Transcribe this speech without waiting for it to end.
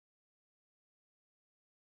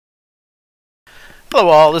Hello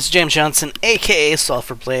all, this is James Johnson, aka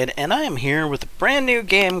Sulfur Blade, and I am here with a brand new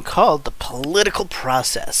game called The Political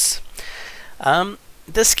Process.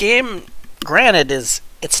 This game, granted,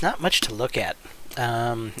 it's not much to look at,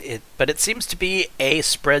 but it seems to be a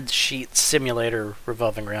spreadsheet simulator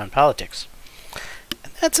revolving around politics.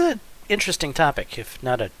 And that's an interesting topic, if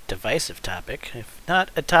not a divisive topic, if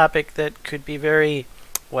not a topic that could be very,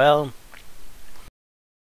 well,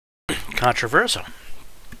 controversial.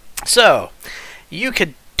 So, you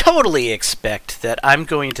could totally expect that I'm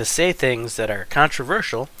going to say things that are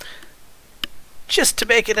controversial just to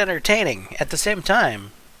make it entertaining. At the same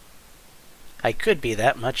time, I could be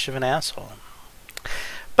that much of an asshole.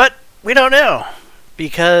 But we don't know,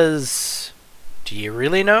 because do you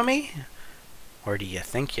really know me? Or do you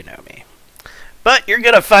think you know me? But you're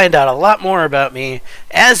going to find out a lot more about me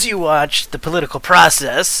as you watch The Political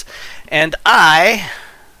Process, and I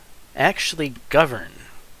actually govern.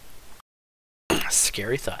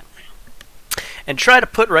 Scary thought. And try to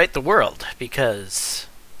put right the world, because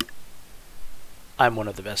I'm one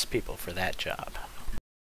of the best people for that job.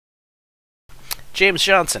 James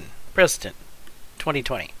Johnson, President,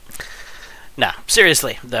 2020. Nah,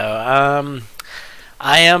 seriously, though,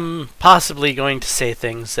 I am possibly going to say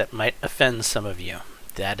things that might offend some of you.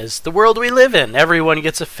 That is the world we live in. Everyone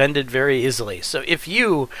gets offended very easily. So if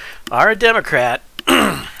you are a Democrat,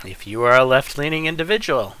 if you are a left-leaning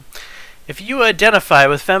individual, if you identify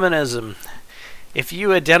with feminism, if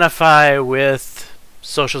you identify with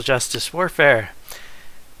social justice warfare,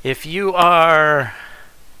 if you are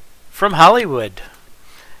from Hollywood,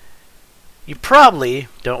 you probably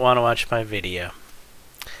don't want to watch my video.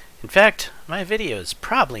 In fact, my video is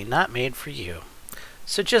probably not made for you.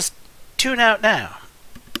 So just tune out now.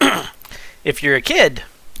 If you're a kid,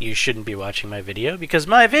 you shouldn't be watching my video because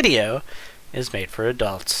my video is made for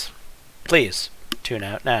adults. Please, tune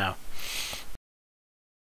out now.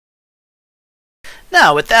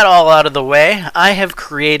 Now, with that all out of the way, I have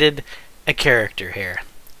created a character here.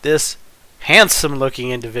 This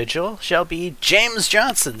handsome-looking individual shall be James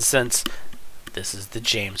Johnson, since this is the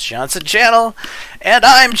James Johnson channel, and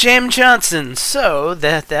I'm James Johnson, so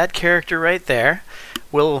that character right there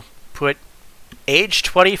will put age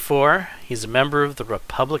 24. He's a member of the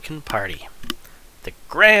Republican Party. The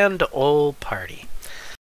grand old party.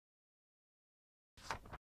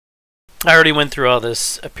 I already went through all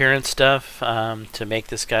this appearance stuff to make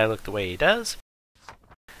this guy look the way he does.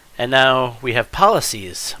 And now we have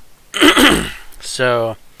policies.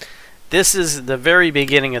 So this is the very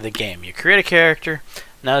beginning of the game. You create a character,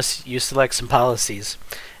 now you select some policies.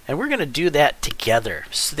 And we're going to do that together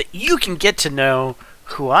so that you can get to know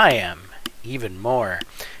who I am even more.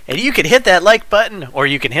 And you can hit that like button or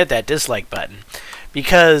you can hit that dislike button,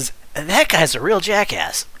 because that guy's a real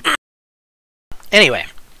jackass. Anyway.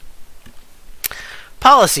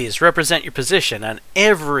 Policies represent your position on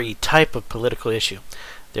every type of political issue.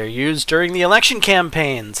 They're used during the election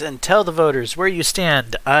campaigns and tell the voters where you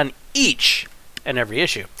stand on each and every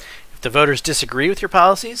issue. If the voters disagree with your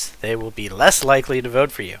policies, they will be less likely to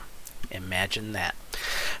vote for you. Imagine that.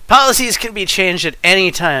 Policies can be changed at any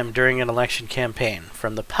time during an election campaign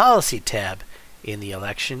from the Policy tab in the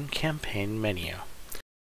Election Campaign menu.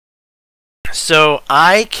 So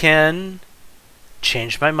I can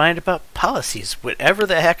change my mind about policies whatever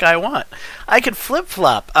the heck I want. I could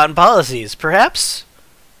flip-flop on policies. Perhaps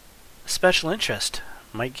a special interest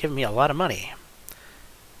might give me a lot of money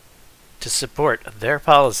to support their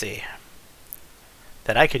policy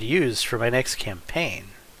that I could use for my next campaign,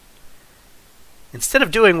 instead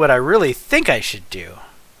of doing what I really think I should do.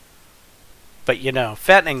 But you know,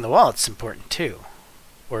 fattening the wallet's important too.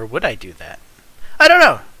 Or would I do that? I don't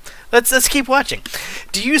know. Let's keep watching.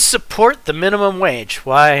 Do you support the minimum wage?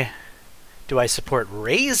 Why do I support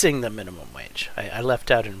raising the minimum wage? I left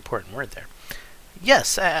out an important word there.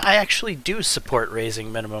 Yes, I actually do support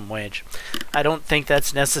raising minimum wage. I don't think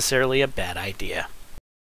that's necessarily a bad idea.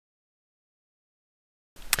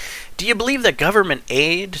 Do you believe that government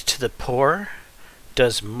aid to the poor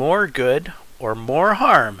does more good or more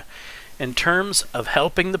harm in terms of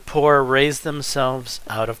helping the poor raise themselves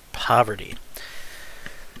out of poverty?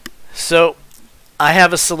 So, I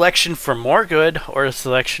have a selection for more good or a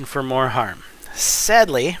selection for more harm.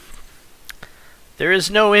 Sadly, there is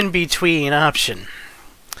no in-between option.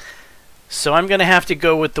 So I'm going to have to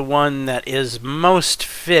go with the one that is most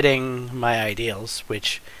fitting my ideals,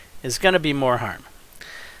 which is going to be more harm.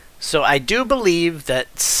 So I do believe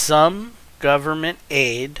that some government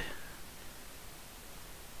aid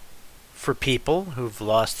for people who've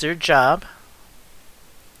lost their job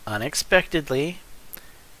unexpectedly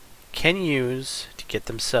can use to get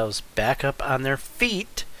themselves back up on their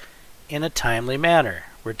feet in a timely manner.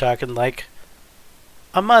 We're talking like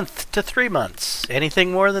a month to 3 months.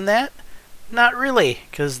 Anything more than that? Not really,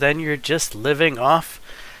 because then you're just living off,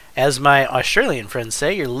 as my Australian friends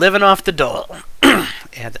say, you're living off the dole.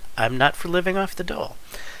 And I'm not for living off the dole.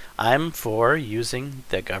 I'm for using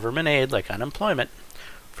the government aid, like unemployment,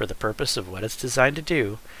 for the purpose of what it's designed to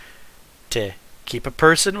do, to keep a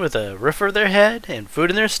person with a roof over their head and food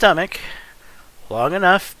in their stomach long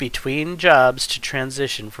enough between jobs to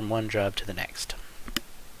transition from one job to the next.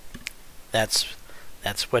 That's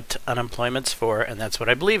what unemployment's for, and that's what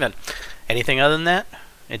I believe in. Anything other than that,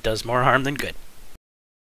 it does more harm than good.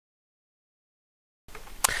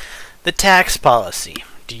 The tax policy.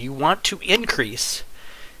 Do you want to increase,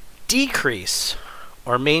 decrease,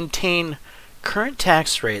 or maintain current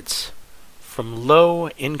tax rates from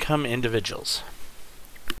low-income individuals?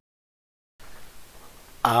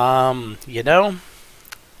 You know,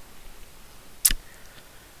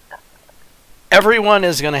 everyone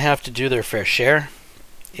is going to have to do their fair share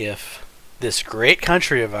if this great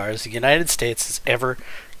country of ours, the United States, is ever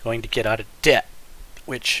going to get out of debt,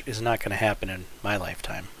 which is not going to happen in my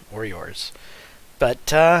lifetime or yours.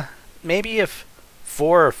 But maybe if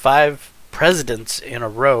 4 or 5 presidents in a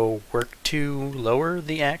row work to lower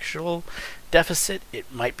the actual deficit,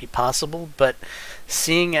 it might be possible. But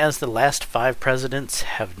seeing as the last 5 presidents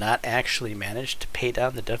have not actually managed to pay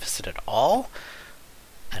down the deficit at all,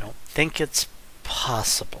 I don't think it's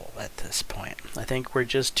possible at this point. I think we're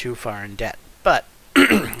just too far in debt. But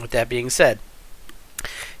with that being said,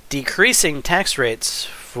 decreasing tax rates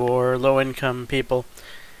for low-income people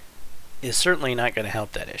is certainly not going to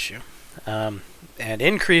help that issue. And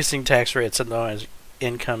increasing tax rates on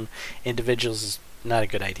low-income individuals is not a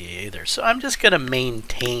good idea either. So I'm just going to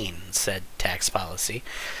maintain said tax policy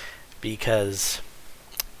because,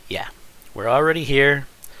 yeah, we're already here.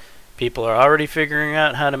 People are already figuring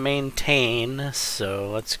out how to maintain,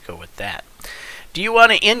 so let's go with that. Do you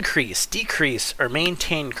want to increase, decrease, or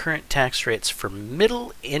maintain current tax rates for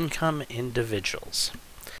middle-income individuals?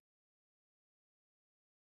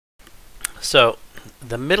 So,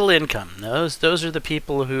 the middle income, those are the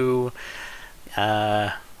people who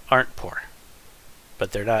aren't poor,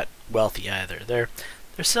 but they're not wealthy either. They're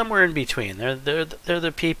somewhere in between. They're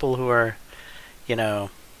the people who are, you know,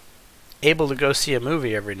 able to go see a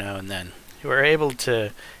movie every now and then, who are able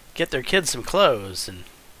to get their kids some clothes and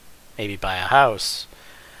maybe buy a house.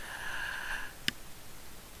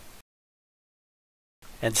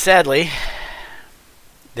 And sadly,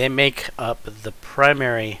 they make up the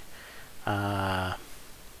primary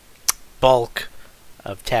bulk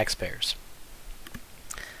of taxpayers.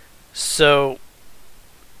 So,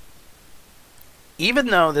 even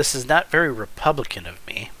though this is not very Republican of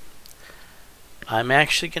me, I'm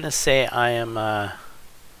actually going to say I'm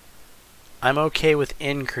okay with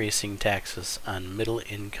increasing taxes on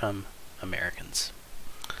middle-income Americans.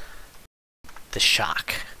 The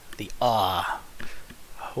shock, the awe.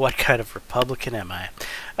 What kind of Republican am I?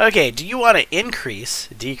 Okay, do you want to increase,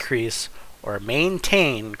 decrease, or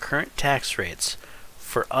maintain current tax rates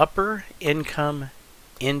for upper-income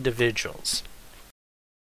individuals?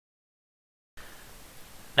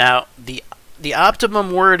 Now, the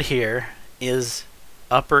optimum word here is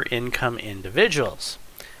upper-income individuals.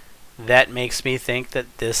 That makes me think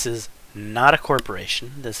that this is not a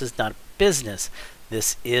corporation, this is not a business,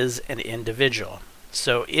 this is an individual.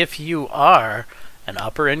 So if you are an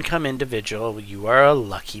upper-income individual, you are a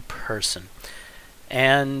lucky person.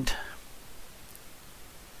 And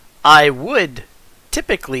I would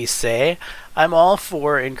typically say I'm all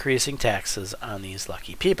for increasing taxes on these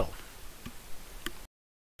lucky people.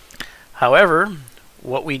 However,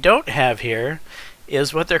 what we don't have here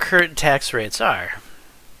is what their current tax rates are.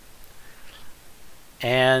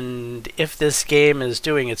 And if this game is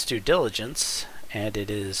doing its due diligence, and it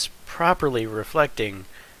is properly reflecting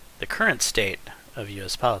the current state of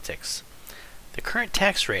U.S. politics, the current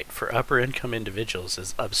tax rate for upper-income individuals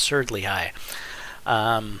is absurdly high.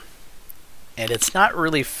 And it's not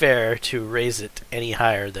really fair to raise it any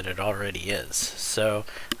higher than it already is. So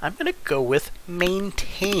I'm going to go with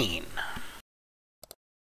maintain.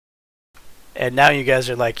 And now you guys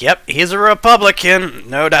are like, yep, he's a Republican,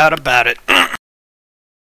 no doubt about it.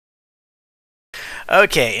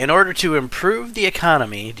 Okay, in order to improve the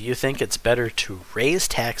economy, do you think it's better to raise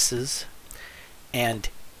taxes and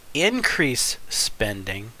increase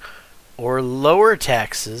spending, or lower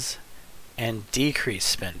taxes and decrease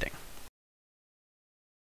spending?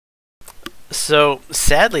 So,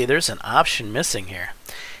 sadly, there's an option missing here.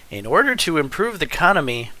 In order to improve the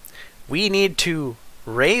economy, we need to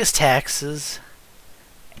raise taxes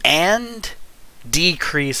and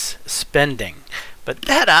decrease spending. But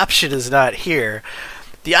that option is not here.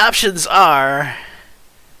 The options are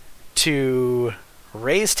to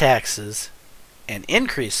raise taxes and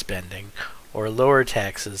increase spending, or lower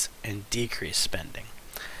taxes and decrease spending.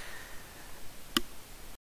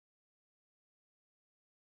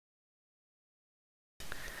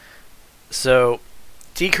 So,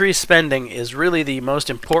 decrease spending is really the most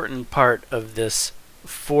important part of this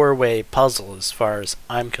four-way puzzle as far as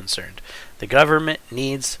I'm concerned. The government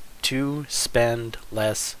needs to spend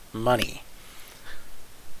less money.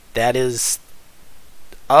 That is,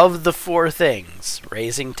 of the four things,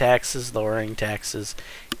 raising taxes, lowering taxes,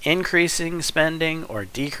 increasing spending, or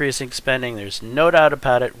decreasing spending, there's no doubt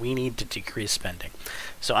about it, we need to decrease spending.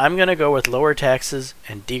 So I'm going to go with lower taxes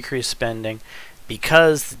and decrease spending,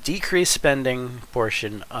 because the decreased spending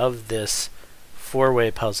portion of this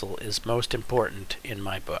four-way puzzle is most important in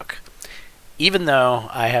my book, even though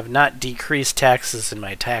I have not decreased taxes in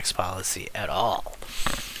my tax policy at all.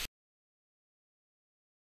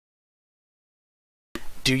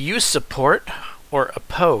 Do you support or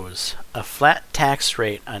oppose a flat tax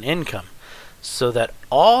rate on income so that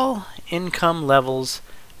all income levels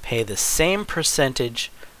pay the same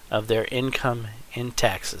percentage of their income in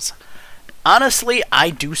taxes? Honestly, I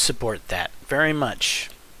do support that very much.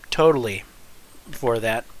 Totally for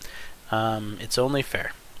that. It's only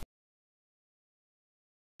fair.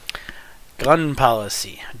 Gun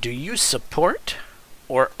policy. Do you support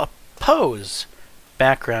or oppose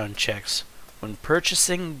background checks when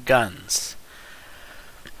purchasing guns?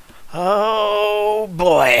 Oh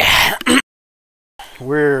boy.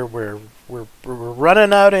 We're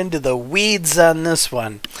running out into the weeds on this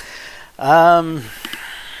one.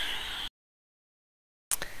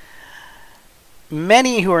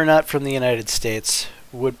 Many who are not from the United States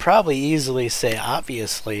would probably easily say,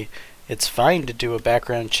 obviously, it's fine to do a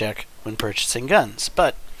background check when purchasing guns.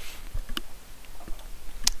 But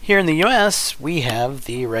here in the U.S., we have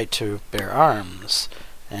the right to bear arms,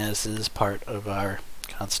 as is part of our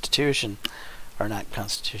Constitution. Or not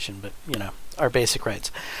Constitution, but, you know, our basic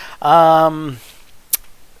rights. So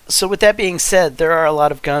with that being said, there are a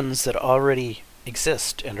lot of guns that already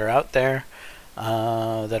exist and are out there.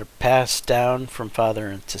 That are passed down from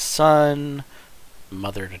father to son,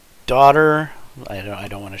 mother to daughter. I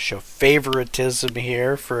don't want to show favoritism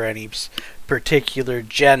here for any particular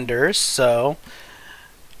gender, so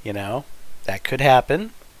you know that could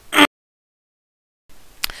happen.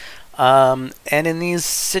 And in these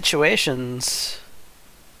situations,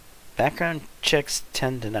 background checks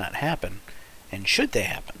tend to not happen. And should they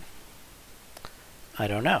happen? I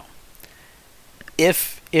don't know.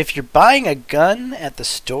 If you're buying a gun at the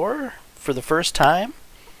store for the first time,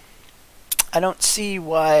 I don't see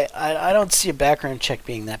why I don't see a background check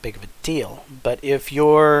being that big of a deal. But if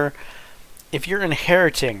you're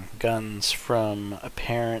inheriting guns from a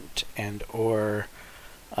parent and or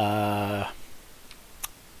a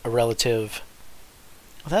relative,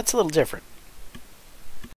 well, that's a little different.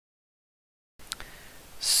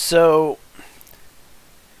 So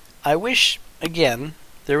I wish, again,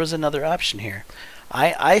 there was another option here.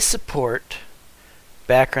 I support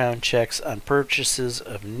background checks on purchases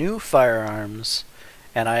of new firearms,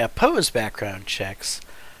 and I oppose background checks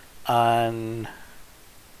on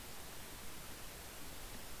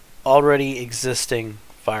already existing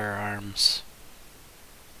firearms.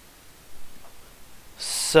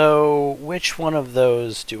 So which one of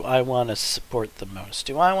those do I want to support the most?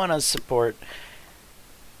 Do I want to support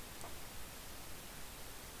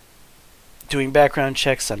doing background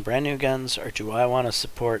checks on brand new guns, or do I want to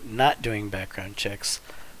support not doing background checks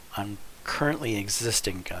on currently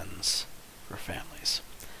existing guns for families?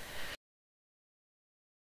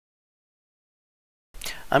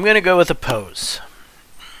 I'm going to go with oppose.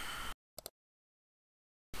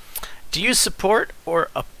 Do you support or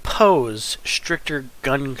oppose stricter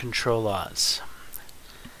gun control laws?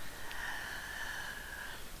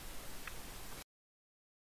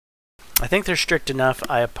 I think they're strict enough.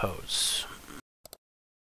 I oppose.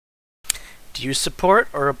 Do you support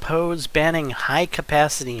or oppose banning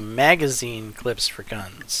high-capacity magazine clips for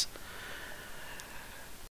guns?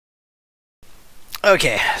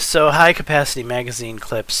 Okay, so high-capacity magazine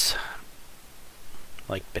clips,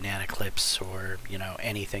 like banana clips or, you know,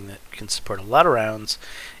 anything that can support a lot of rounds,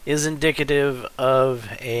 is indicative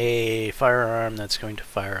of a firearm that's going to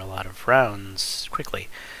fire a lot of rounds quickly,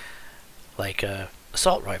 like a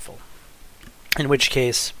assault rifle, in which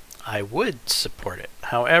case I would support it.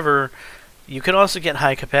 However, you can also get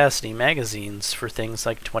high-capacity magazines for things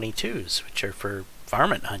like 22s, which are for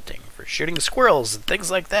varmint hunting, for shooting squirrels and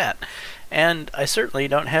things like that. And I certainly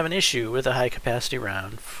don't have an issue with a high-capacity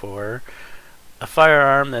round for a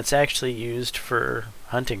firearm that's actually used for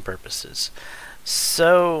hunting purposes.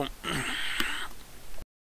 So,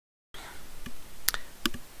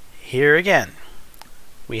 here again,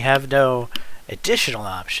 we have no additional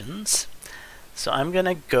options, so I'm going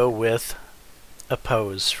to go with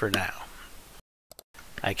oppose for now.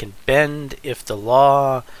 I can bend if the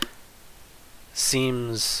law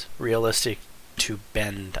seems realistic to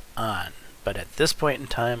bend on, but at this point in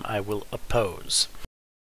time I will oppose.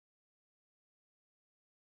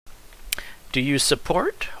 Do you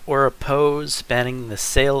support or oppose banning the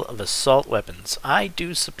sale of assault weapons? I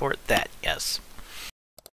do support that, yes.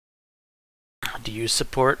 Do you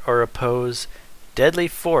support or oppose deadly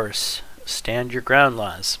force, stand your ground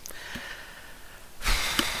laws?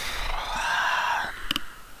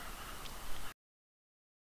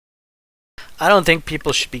 I don't think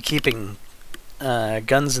people should be keeping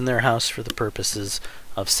guns in their house for the purposes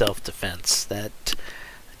of self-defense. That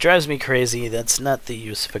drives me crazy. That's not the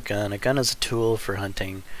use of a gun. A gun is a tool for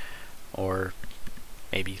hunting, or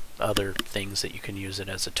maybe other things that you can use it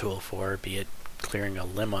as a tool for, be it clearing a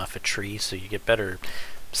limb off a tree so you get better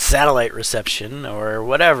satellite reception or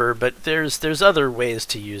whatever, but there's other ways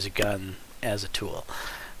to use a gun as a tool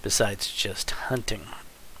besides just hunting.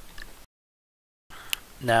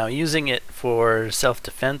 Now, using it for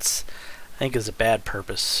self-defense, I think, is a bad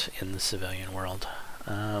purpose in the civilian world.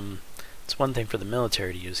 It's one thing for the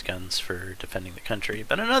military to use guns for defending the country,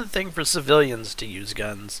 but another thing for civilians to use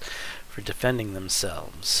guns for defending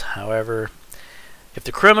themselves. However, if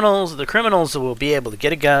the criminals will be able to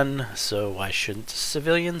get a gun, so why shouldn't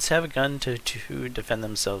civilians have a gun to defend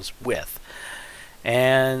themselves with?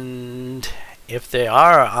 And if they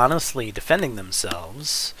are honestly defending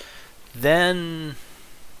themselves, then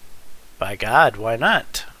by God, why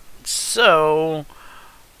not? So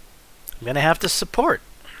I'm going to have to support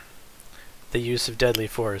the use of deadly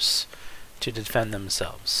force to defend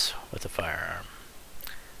themselves with a firearm,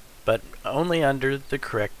 but only under the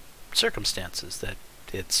correct circumstances, that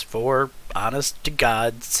it's for honest to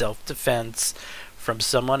God self-defense from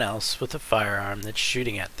someone else with a firearm that's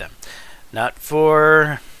shooting at them, not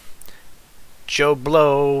for Joe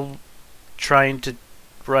Blow trying to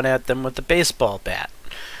run at them with a baseball bat.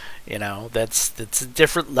 You know, that's a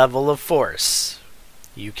different level of force.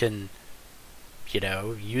 You can,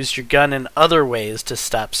 use your gun in other ways to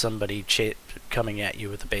stop somebody coming at you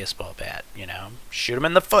with a baseball bat. Shoot them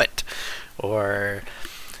in the foot, or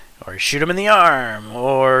shoot them in the arm,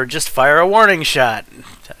 or just fire a warning shot.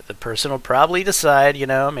 The person will probably decide,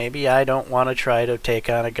 maybe I don't want to try to take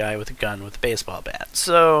on a guy with a gun with a baseball bat.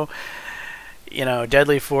 So,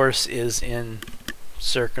 deadly force is in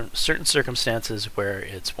certain circumstances where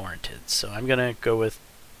it's warranted. So I'm going to go with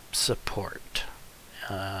support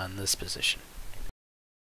on this position.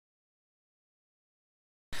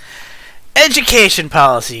 Education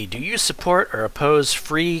policy. Do you support or oppose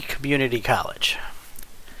free community college?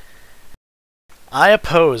 I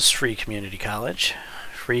oppose free community college.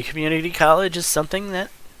 Free community college is something that,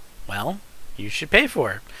 well, you should pay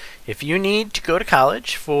for. If you need to go to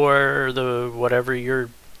college for whatever you're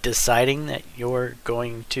deciding that you're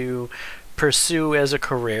going to pursue as a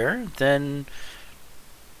career, then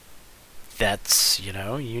that's,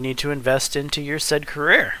 you need to invest into your said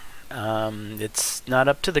career. It's not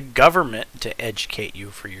up to the government to educate you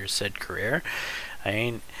for your said career. I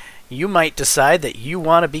mean, you might decide that you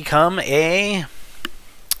want to become a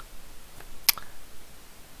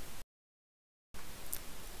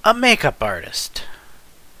makeup artist,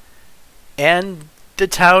 and the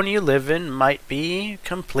town you live in might be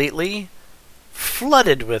completely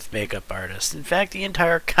flooded with makeup artists. In fact, the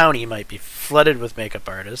entire county might be flooded with makeup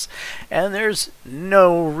artists, and there's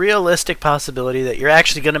no realistic possibility that you're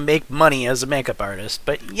actually going to make money as a makeup artist,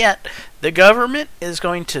 but yet the government is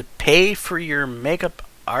going to pay for your makeup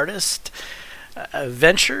artist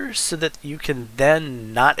venture so that you can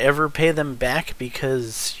then not ever pay them back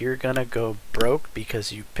because you're going to go broke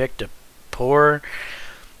because you picked a poor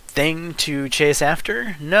thing to chase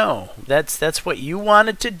after? No, that's what you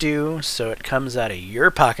wanted to do, so it comes out of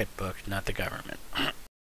your pocketbook, not the government.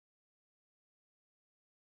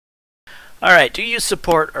 Alright, do you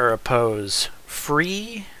support or oppose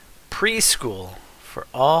free preschool for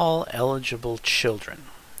all eligible children?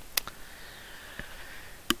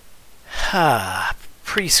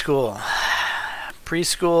 Preschool.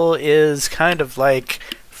 Preschool is kind of like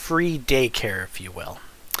free daycare, if you will.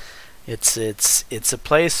 It's a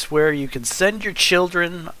place where you can send your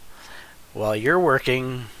children while you're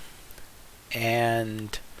working,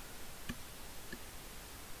 and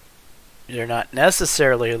they're not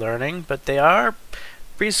necessarily learning, but they are.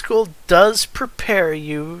 Preschool does prepare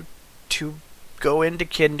you to go into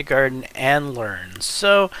kindergarten and learn.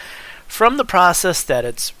 So from the process that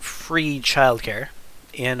it's free childcare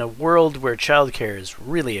in a world where childcare is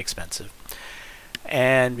really expensive,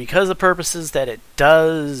 and because of the purposes that it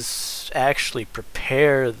does actually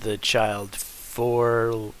prepare the child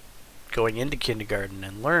for going into kindergarten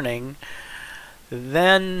and learning,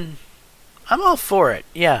 then I'm all for it.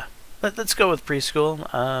 Yeah, let's go with preschool.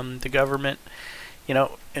 The government,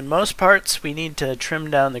 in most parts we need to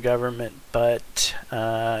trim down the government, but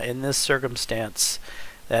in this circumstance,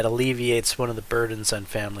 that alleviates one of the burdens on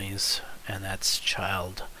families, and that's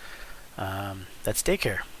that's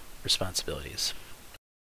daycare responsibilities.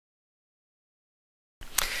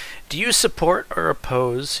 Do you support or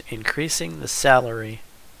oppose increasing the salary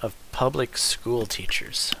of public school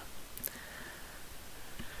teachers?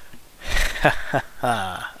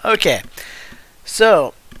 Okay,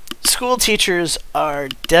 so school teachers are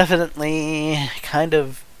definitely kind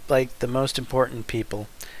of like the most important people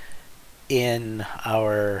in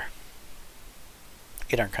our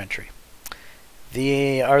country.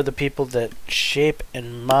 They are the people that shape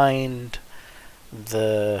and mind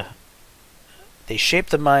they shape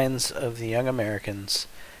the minds of the young Americans,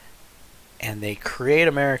 and they create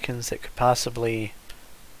Americans that could possibly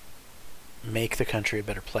make the country a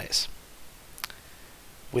better place.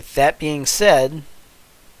 With that being said,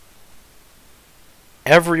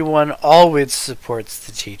 everyone always supports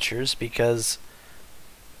the teachers, because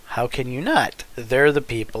how can you not? They're the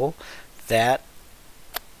people that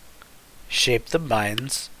shape the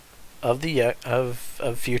minds of the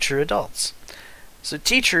of future adults. So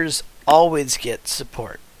teachers always get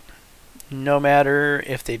support, no matter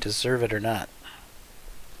if they deserve it or not.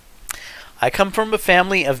 I come from a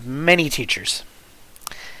family of many teachers,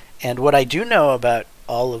 and what I do know about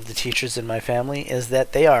all of the teachers in my family is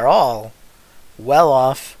that they are all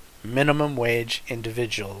well-off, minimum wage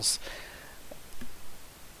individuals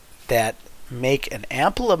that make an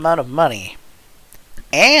ample amount of money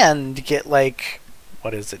and get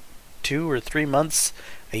 2 or 3 months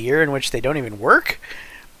a year in which they don't even work,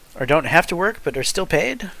 or don't have to work, but are still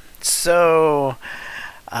paid. So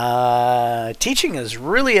teaching is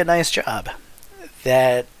really a nice job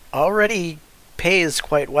that already pays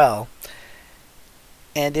quite well.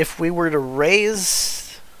 And if we were to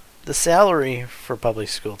raise the salary for public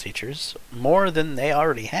school teachers more than they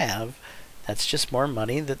already have, that's just more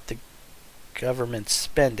money that the government's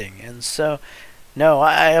spending. And so, no,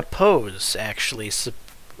 I oppose actually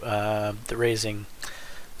the raising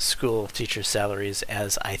school teacher salaries,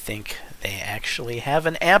 as I think they actually have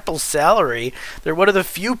an ample salary. They're one of the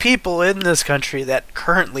few people in this country that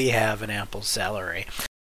currently have an ample salary.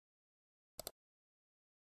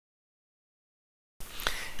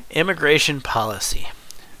 Immigration policy.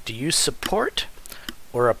 Do you support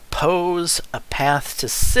or oppose a path to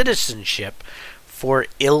citizenship for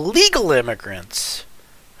illegal immigrants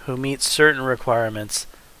who meet certain requirements,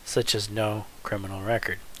 such as no criminal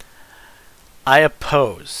record? I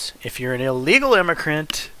oppose. If you're an illegal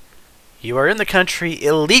immigrant, you are in the country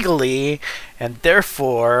illegally, and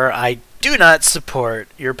therefore I do not support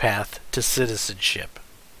your path to citizenship.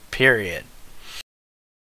 Period.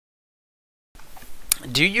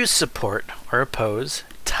 Do you support or oppose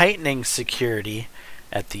tightening security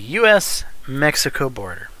at the U.S.-Mexico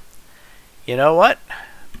border? You know what?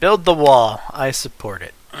 Build the wall. I support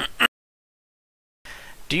it.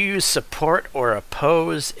 Do you support or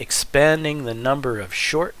oppose expanding the number of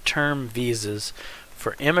short-term visas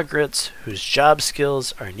for immigrants whose job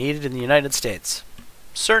skills are needed in the United States?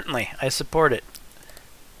 Certainly, I support it.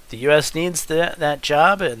 The U.S. needs that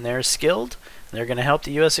job, and they're skilled, and they're going to help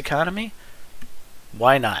the U.S. economy.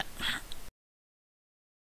 Why not?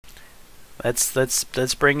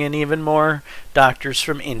 Let's bring in even more doctors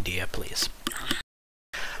from India, please.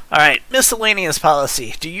 Alright, miscellaneous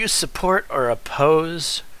policy. Do you support or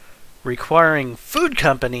oppose requiring food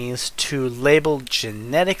companies to label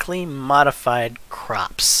genetically modified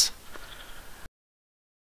crops?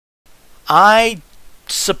 I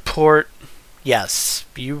support, yes.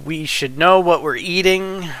 We should know what we're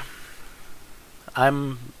eating.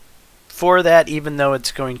 I'm for that, even though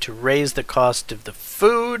it's going to raise the cost of the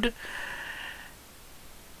food.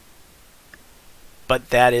 But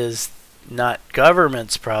that is not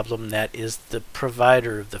government's problem, that is the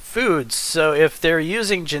provider of the food. So if they're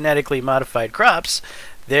using genetically modified crops,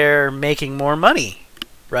 they're making more money,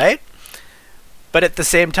 right? But at the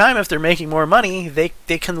same time, if they're making more money, they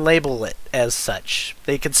can label it as such.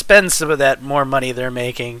 They can spend some of that more money they're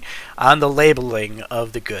making on the labeling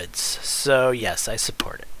of the goods. So yes, I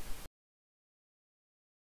support it.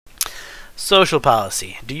 Social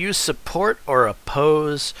policy. Do you support or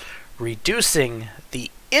oppose reducing the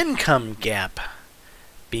income gap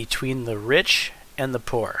between the rich and the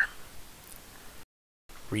poor.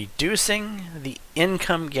 Reducing the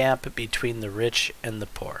income gap between the rich and the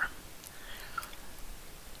poor.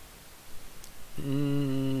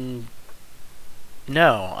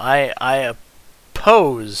 No, I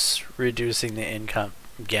oppose reducing the income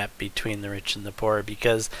gap between the rich and the poor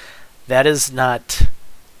because that is not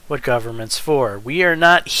what government's for. We are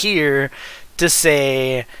not here to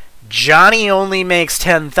say Johnny only makes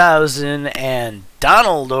 10,000 and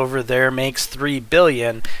Donald over there makes 3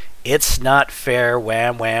 billion. It's not fair,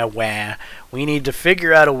 wah, wah, wah. We need to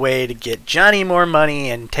figure out a way to get Johnny more money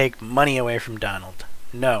and take money away from Donald.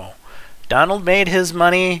 No. Donald made his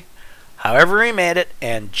money however he made it,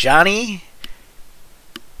 and Johnny,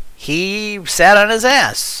 he sat on his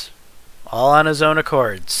ass, all on his own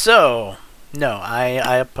accord. So, no,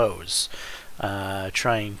 I oppose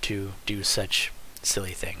trying to do such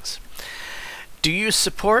silly things. Do you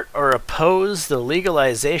support or oppose the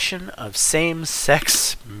legalization of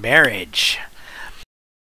same-sex marriage?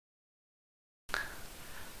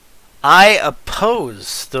 I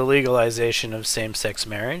oppose the legalization of same-sex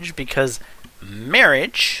marriage because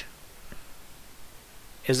marriage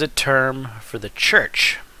is a term for the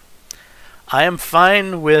church. I am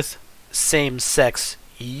fine with same-sex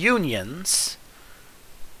unions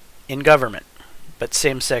in government, but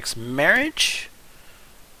same-sex marriage,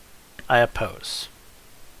 I oppose.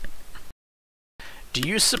 Do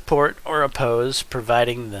you support or oppose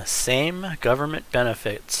providing the same government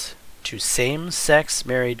benefits to same-sex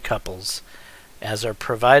married couples as are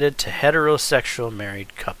provided to heterosexual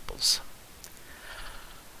married couples?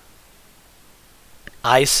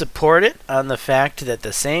 I support it on the fact that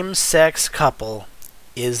the same-sex couple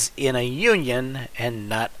is in a union and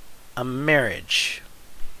not a marriage.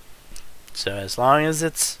 So as long as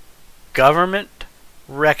it's government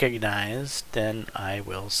recognized, then I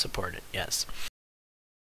will support it, yes.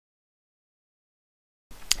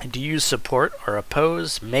 Do you support or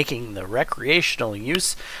oppose making the recreational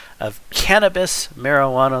use of cannabis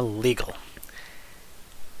marijuana legal?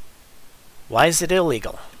 Why is it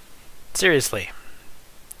illegal? Seriously.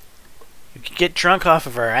 You can get drunk off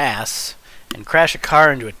of our ass and crash a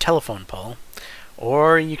car into a telephone pole,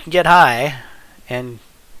 or you can get high and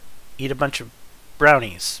eat a bunch of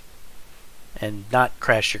brownies and not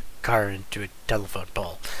crash your car into a telephone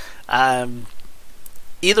pole.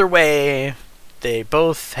 Either way, they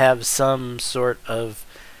both have some sort of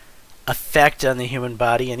effect on the human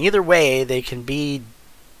body, and either way, they can be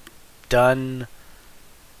done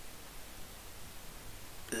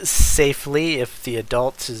safely if the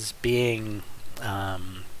adult is being, I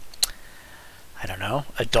don't know,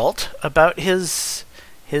 adult about his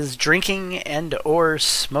drinking and or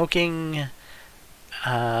smoking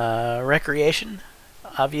recreation.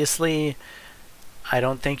 Obviously, I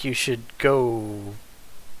don't think you should go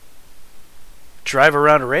drive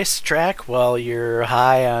around a racetrack while you're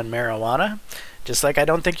high on marijuana. Just like I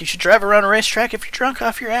don't think you should drive around a racetrack if you're drunk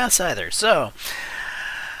off your ass either. So,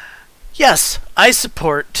 yes, I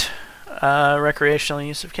support recreational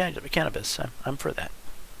use of cannabis. I'm for that.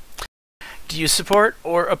 Do you support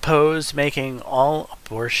or oppose making all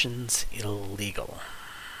abortions illegal?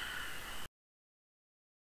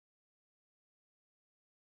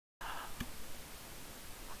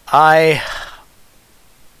 I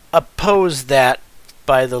oppose that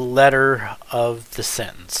by the letter of the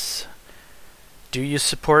sentence. Do you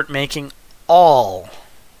support making all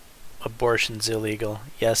abortions illegal?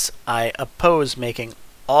 Yes, I oppose making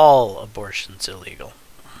all abortions illegal.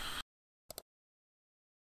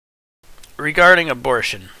 Regarding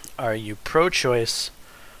abortion, are you pro-choice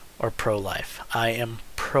or pro-life? I am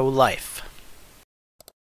pro-life.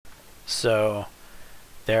 So,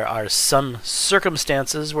 there are some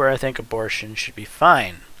circumstances where I think abortion should be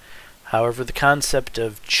fine. However, the concept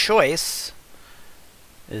of choice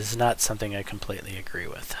is not something I completely agree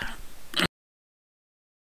with.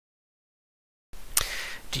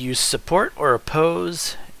 Do you support or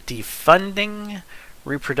oppose defunding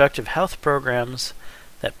reproductive health programs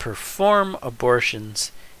that perform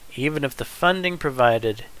abortions even if the funding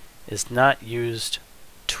provided is not used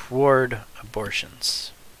toward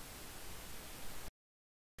abortions?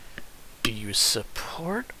 Do you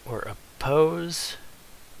support or oppose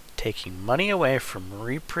taking money away from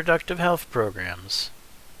reproductive health programs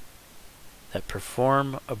that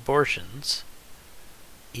perform abortions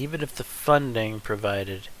even if the funding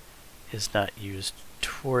provided is not used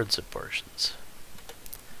towards abortions?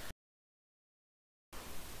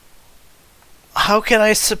 How can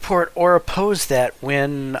I support or oppose that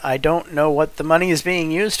when I don't know what the money is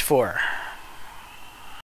being used for?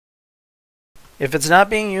 If it's not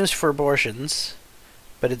being used for abortions,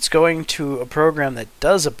 but it's going to a program that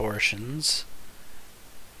does abortions.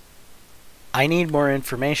 I need more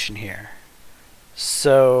information here.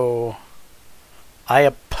 So I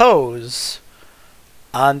oppose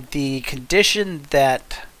on the condition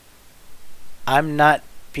that I'm not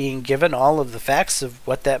being given all of the facts of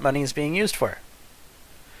what that money is being used for.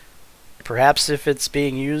 Perhaps if it's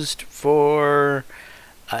being used for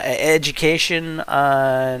education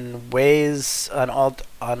on ways, on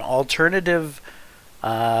alternative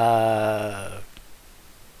on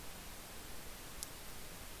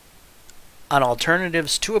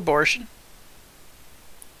alternatives to abortion,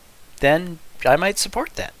 then I might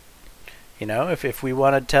support that. You know, if we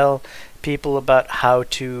want to tell people about how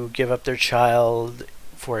to give up their child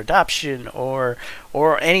for adoption, or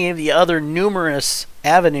any of the other numerous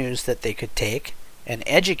avenues that they could take, and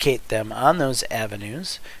educate them on those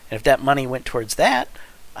avenues, and if that money went towards that,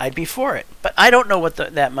 I'd be for it. But I don't know what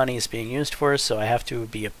that money is being used for, so I have to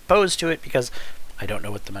be opposed to it because I don't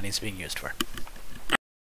know what the money is being used for.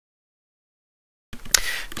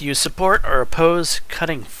 Do you support or oppose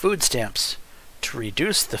cutting food stamps to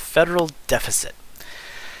reduce the federal deficit?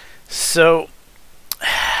 So,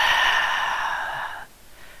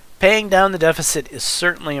 paying down the deficit is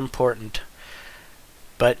certainly important,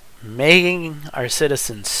 but making our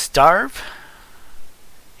citizens starve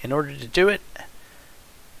in order to do it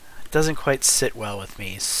doesn't quite sit well with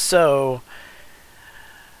me. So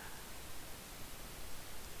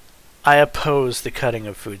I oppose the cutting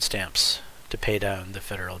of food stamps to pay down the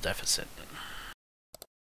federal deficit.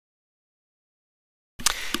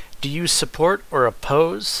 Do you support or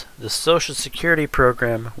oppose the Social Security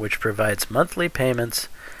program, which provides monthly payments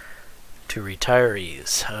to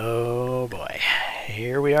retirees? Oh boy,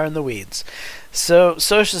 here we are in the weeds. So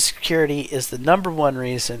Social Security is the #1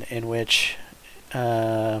 reason in which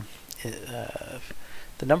the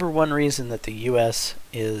 #1 reason that the U.S.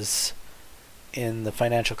 is in the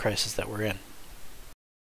financial crisis that we're in.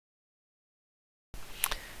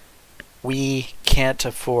 We can't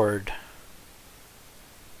afford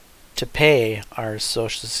to pay our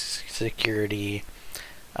Social Security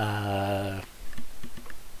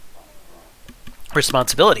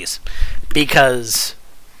responsibilities because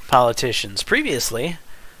politicians previously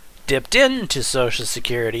dipped into Social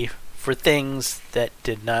Security for things that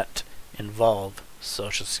did not involve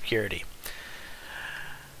Social Security.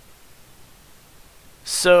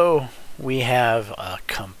 So we have a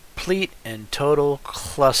complete and total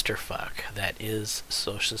clusterfuck that is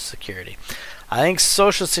Social Security. I think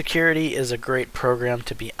Social Security is a great program,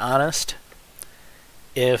 to be honest,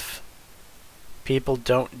 if people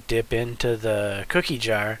don't dip into the cookie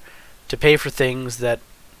jar to pay for things that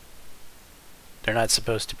they're not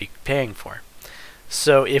supposed to be paying for.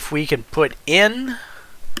 So if we can put in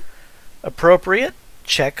appropriate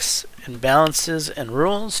checks and balances and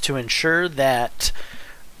rules to ensure that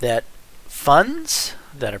funds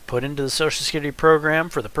that are put into the Social Security program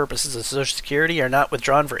for the purposes of Social Security are not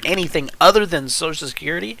withdrawn for anything other than Social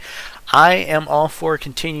Security, I am all for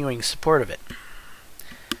continuing support of it.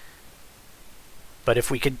 But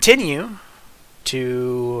if we continue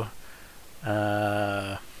to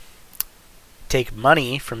take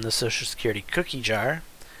money from the Social Security cookie jar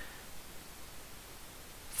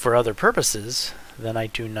for other purposes, then I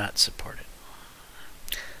do not support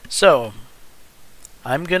it. So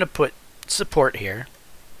I'm going to put support here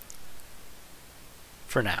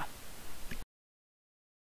for now.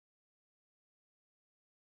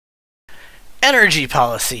 Energy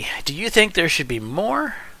policy. Do you think there should be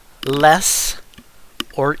more, less,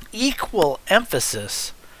 or equal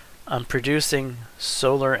emphasis on producing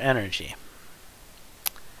solar energy?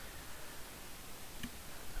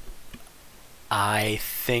 I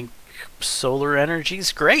think solar energy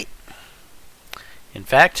is great. In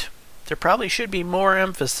fact, there probably should be more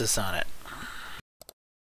emphasis on it.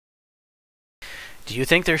 Do you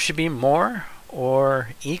think there should be more or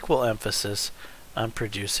equal emphasis on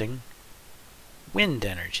producing wind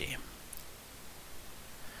energy?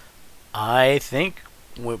 I think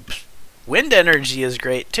wind energy is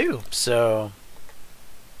great too. So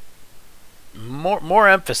more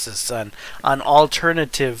emphasis on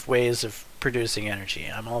alternative ways of producing energy.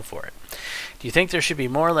 I'm all for it. Do you think there should be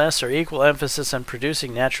more, less, or equal emphasis on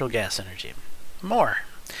producing natural gas energy? More.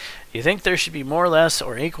 Do you think there should be more, less,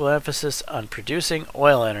 or equal emphasis on producing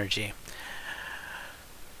oil energy?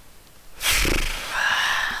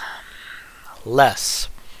 Less.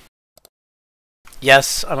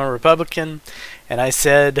 Yes, I'm a Republican, and I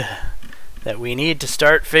said that we need to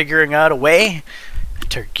start figuring out a way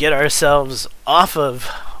to get ourselves off of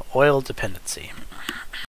oil dependency.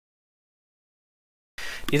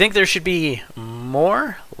 Do you think there should be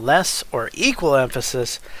more, less, or equal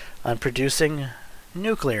emphasis on producing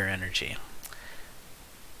nuclear energy?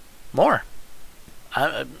 More.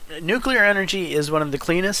 Nuclear energy is one of the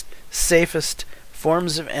cleanest, safest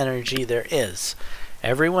forms of energy there is.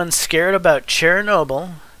 Everyone's scared about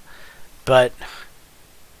Chernobyl, but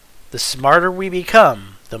the smarter we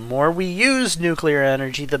become, the more we use nuclear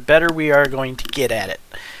energy, the better we are going to get at it.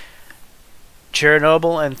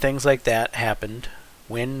 Chernobyl and things like that happened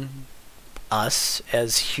when us,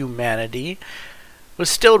 as humanity, was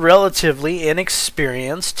still relatively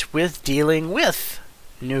inexperienced with dealing with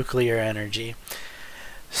nuclear energy.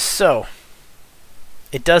 So,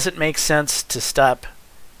 it doesn't make sense to stop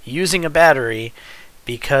using a battery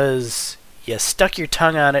because you stuck your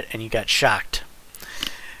tongue on it and you got shocked.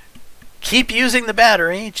 Keep using the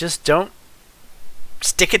battery, just don't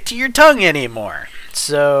stick it to your tongue anymore.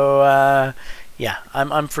 So, yeah,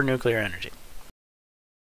 I'm for nuclear energy.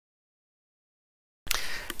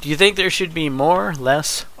 Do you think there should be more,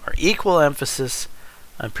 less, or equal emphasis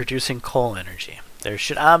on producing coal energy? There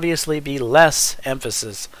should obviously be less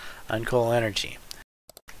emphasis on coal energy.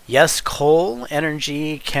 Yes, coal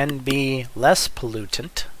energy can be less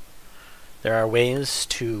pollutant. There are ways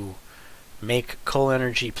to make coal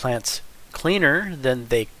energy plants cleaner than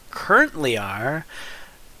they currently are,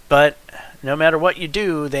 but no matter what you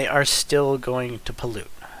do, they are still going to pollute.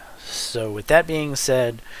 So with that being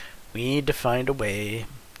said, we need to find a way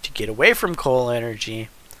to get away from coal energy,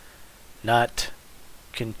 not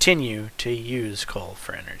continue to use coal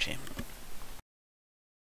for energy.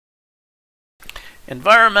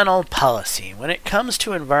 Environmental policy. When it comes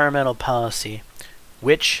to environmental policy,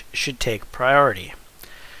 which should take priority?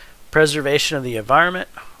 Preservation of the environment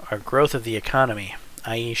or growth of the economy,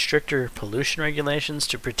 i.e. stricter pollution regulations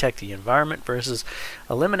to protect the environment versus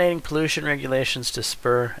eliminating pollution regulations to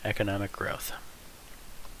spur economic growth?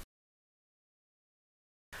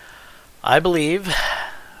 I believe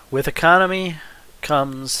with economy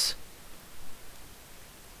comes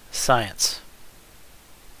science.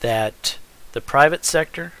 That the private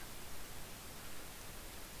sector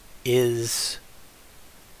is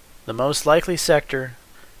the most likely sector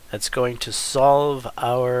that's going to solve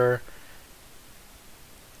our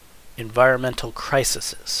environmental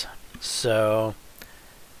crises. So,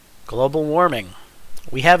 global warming,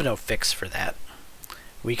 we have no fix for that.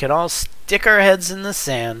 We can all stick our heads in the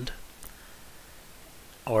sand,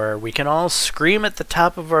 or we can all scream at the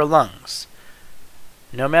top of our lungs.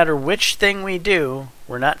 No matter which thing we do,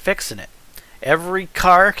 we're not fixing it. Every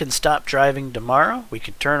car can stop driving tomorrow. We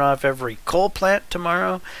can turn off every coal plant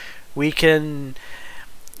tomorrow. We can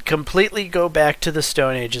completely go back to the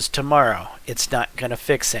Stone Ages tomorrow. It's not going to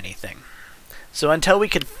fix anything. So until we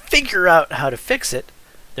can figure out how to fix it,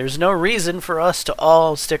 there's no reason for us to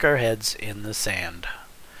all stick our heads in the sand.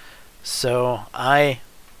 So I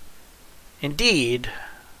indeed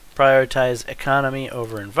prioritize economy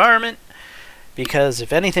over environment, because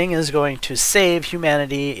if anything is going to save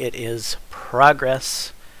humanity, it is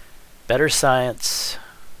progress, better science,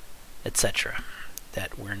 etc.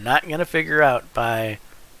 That we're not going to figure out by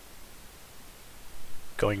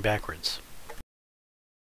going backwards.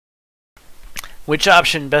 Which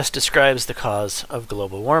option best describes the cause of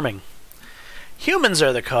global warming? Humans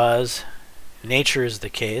are the cause. Nature is the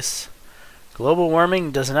case. Global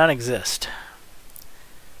warming does not exist.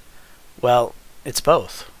 Well, it's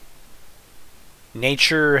both.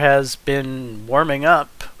 Nature has been warming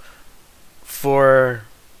up for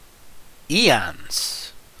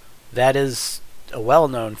eons. That is a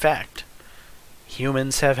well-known fact.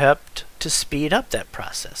 Humans have helped to speed up that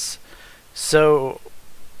process. So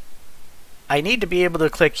I need to be able to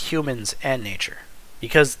click humans and nature,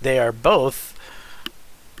 because they are both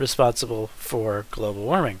responsible for global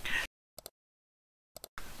warming.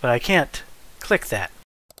 But I can't click that.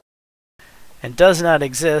 And does not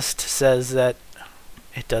exist says that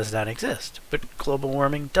it does not exist. But global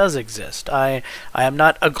warming does exist. I am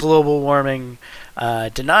not a global warming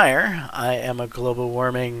denier. I am a global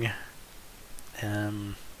warming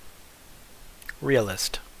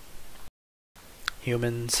realist.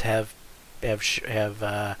 Humans have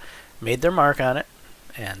made their mark on it,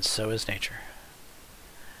 and so is nature.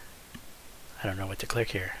 I don't know what to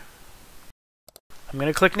click here. I'm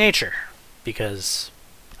going to click nature, because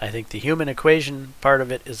I think the human equation part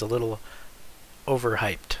of it is a little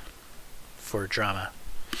overhyped for drama.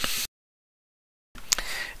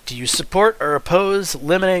 Do you support or oppose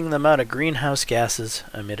limiting the amount of greenhouse gases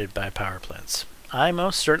emitted by power plants? I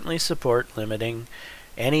most certainly support limiting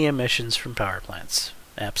any emissions from power plants.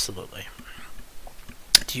 Absolutely.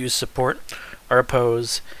 Do you support or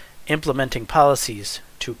oppose implementing policies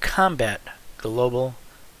to combat global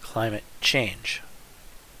climate change.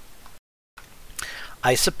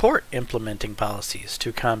 I support implementing policies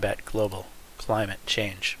to combat global climate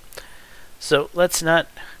change. So let's not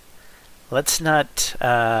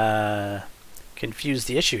confuse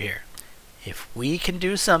the issue here. If we can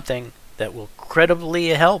do something that will credibly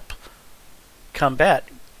help combat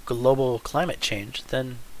global climate change,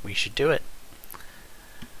 then we should do it.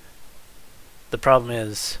 The problem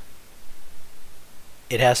is,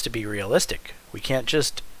 it has to be realistic. We can't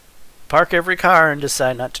just park every car and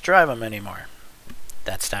decide not to drive them anymore.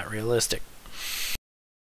 That's not realistic.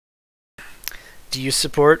 Do you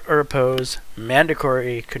support or oppose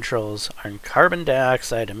mandatory controls on carbon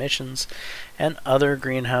dioxide emissions and other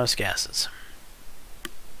greenhouse gases?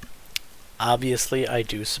 Obviously, I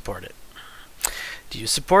do support it. Do you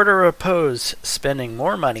support or oppose spending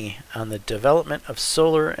more money on the development of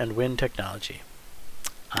solar and wind technology?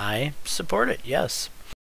 I support it, yes.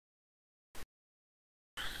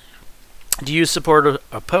 Do you support or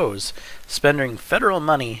oppose spending federal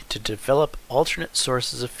money to develop alternate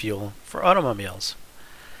sources of fuel for automobiles?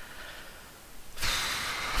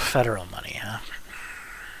 Federal money, huh?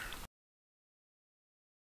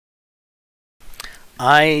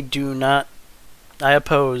 I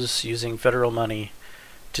oppose using federal money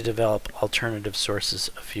to develop alternative sources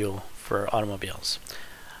of fuel for automobiles.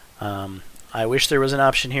 I wish there was an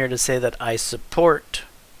option here to say that I support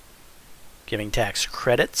giving tax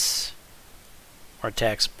credits or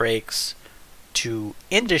tax breaks to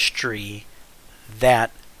industry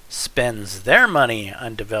that spends their money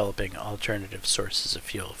on developing alternative sources of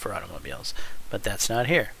fuel for automobiles, but that's not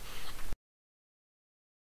here.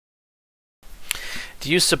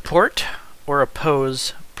 Do you support or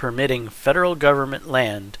oppose permitting federal government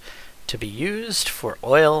land to be used for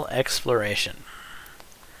oil exploration?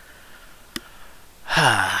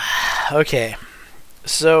 Okay,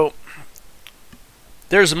 so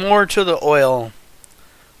there's more to the oil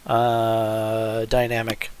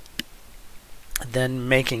dynamic than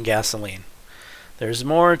making gasoline. There's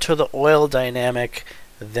more to the oil dynamic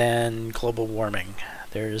than global warming.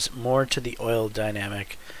 There's more to the oil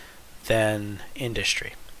dynamic than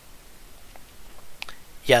industry.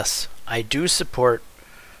 Yes, I do support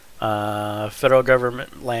federal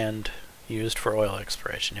government land used for oil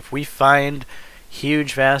exploration. If we find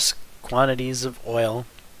huge, vast quantities of oil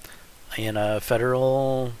in a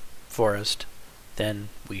federal forest, then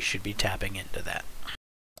we should be tapping into that.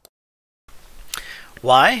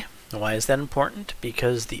 Why? Why is that important?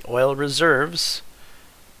 Because the oil reserves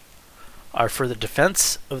are for the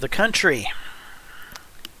defense of the country.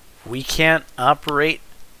 We can't operate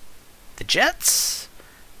the jets,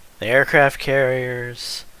 the aircraft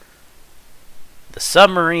carriers, the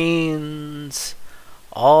submarines,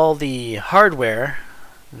 all the hardware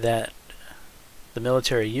that the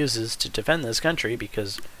military uses to defend this country,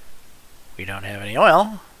 because we don't have any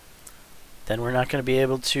oil, then we're not going to be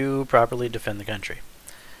able to properly defend the country.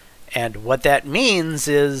 And what that means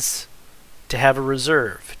is to have a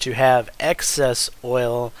reserve, to have excess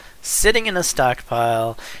oil sitting in a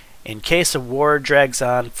stockpile in case a war drags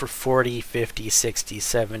on for 40, 50, 60,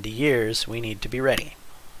 70 years. We need to be ready.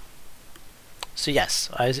 So yes,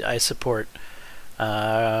 I support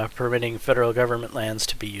permitting federal government lands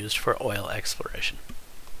to be used for oil exploration.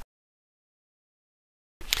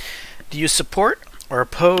 Do you support or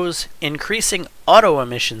oppose increasing auto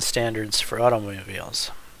emission standards for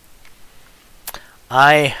automobiles?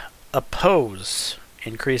 I oppose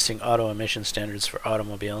increasing auto emission standards for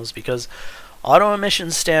automobiles because auto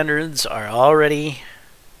emission standards are already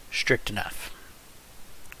strict enough.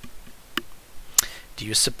 Do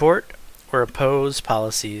you support or oppose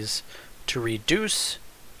policies to reduce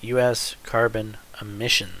U.S. carbon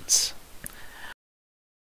emissions?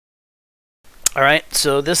 Alright,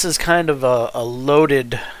 so this is kind of a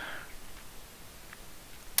loaded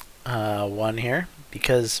one here,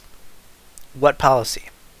 because what policy?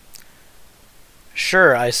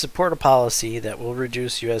 Sure, I support a policy that will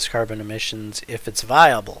reduce U.S. carbon emissions if it's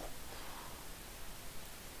viable.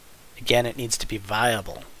 Again, it needs to be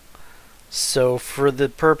viable. So for the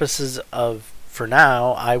purposes of, for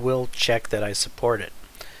now, I will check that I support it.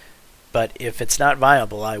 But if it's not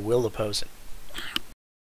viable, I will oppose it.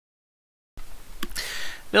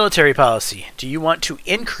 Military policy. Do you want to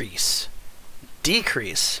increase,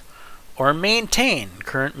 decrease, or maintain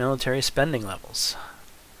current military spending levels?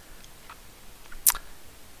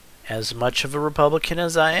 As much of a Republican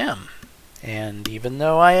as I am, and even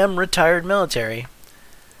though I am retired military,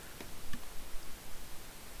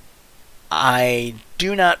 I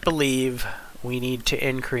do not believe we need to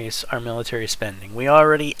increase our military spending. We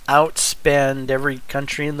already outspend every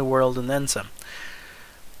country in the world and then some.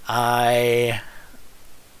 I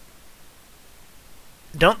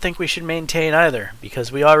don't think we should maintain either,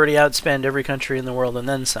 because we already outspend every country in the world and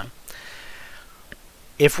then some.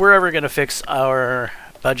 If we're ever going to fix our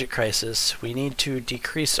budget crisis, we need to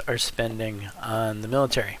decrease our spending on the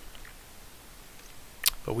military.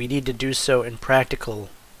 But we need to do so in practical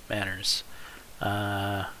manners.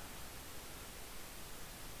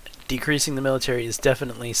 Decreasing the military is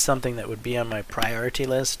definitely something that would be on my priority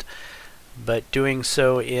list, but doing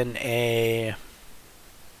so in a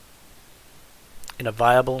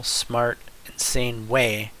viable, smart, and sane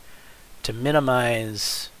way to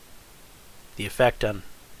minimize the effect on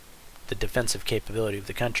the defensive capability of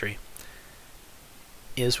the country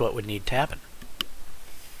is what would need to happen.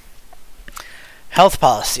 Health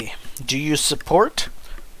policy. Do you support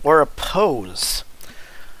or oppose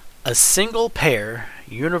a single-payer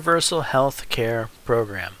universal health care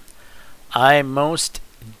program? I most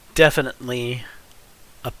definitely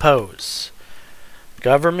oppose.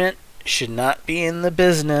 Government should not be in the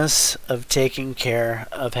business of taking care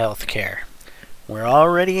of health care. We're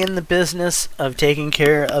already in the business of taking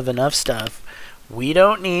care of enough stuff. We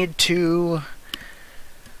don't need to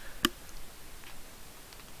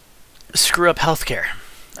screw up health care.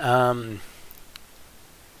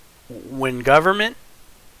 When government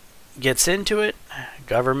gets into it,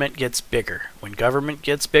 government gets bigger. When government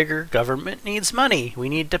gets bigger, government needs money. We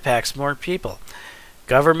need to tax more people.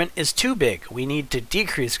 Government is too big. We need to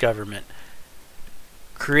decrease government.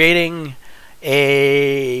 Creating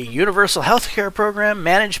a universal health care program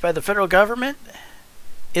managed by the federal government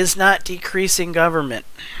is not decreasing government.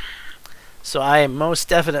 So I most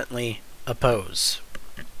definitely oppose.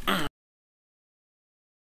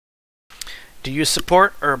 Do you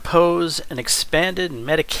support or oppose an expanded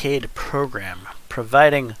Medicaid program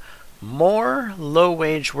providing more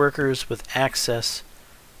low-wage workers with access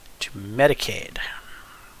to Medicaid?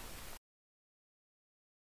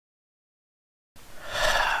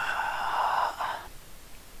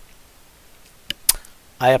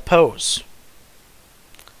 I oppose.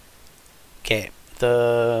 Okay,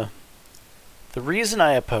 the reason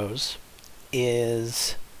I oppose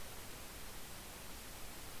is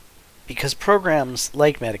because programs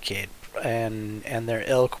like Medicaid and their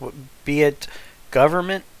ilk, be it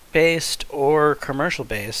government-based or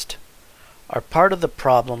commercial-based, are part of the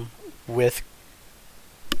problem with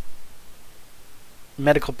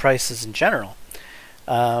medical prices in general.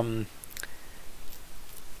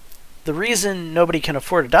 The reason nobody can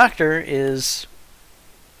afford a doctor is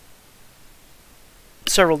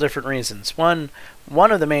several different reasons. One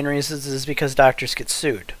of the main reasons is because doctors get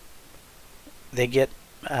sued. They get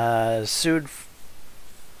sued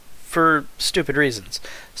for stupid reasons.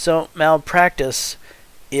 So malpractice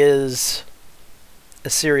is a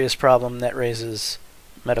serious problem that raises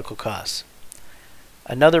medical costs.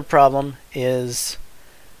 Another problem is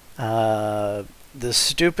the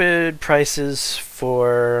stupid prices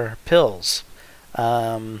for pills.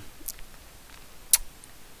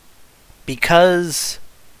 Because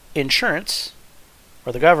insurance,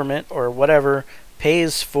 or the government, or whatever,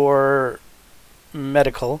 pays for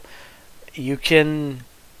medical, you can,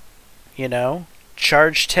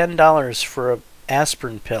 charge $10 for an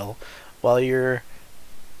aspirin pill while you're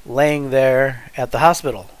laying there at the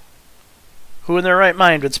hospital. Who in their right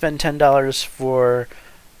mind would spend $10 for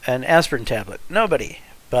an aspirin tablet? Nobody.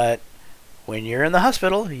 But when you're in the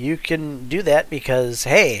hospital, you can do that because,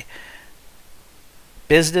 hey,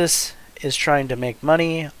 business is trying to make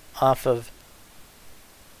money off of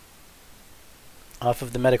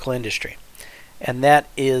the medical industry. And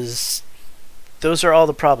those are all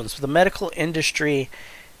the problems. The medical industry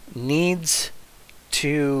needs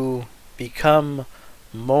to become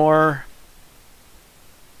more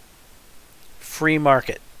free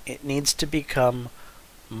market. It needs to become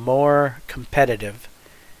more competitive.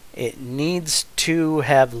 It needs to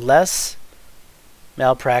have less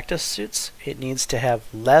malpractice suits. It needs to have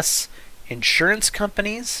less insurance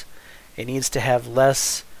companies. It needs to have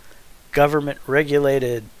less government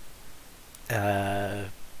regulated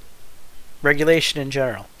regulation in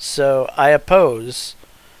general. So I oppose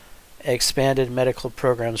expanded medical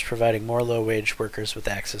programs providing more low-wage workers with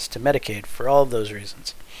access to Medicaid for all of those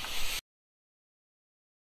reasons.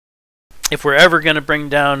 If we're ever going to bring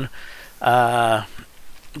down the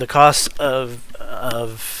cost of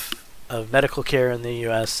medical care in the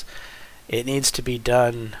U.S., it needs to be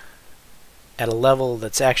done at a level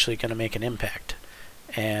that's actually going to make an impact.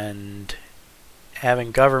 And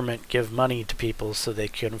having government give money to people so they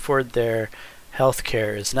can afford their health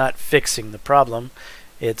care is not fixing the problem.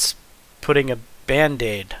 It's putting a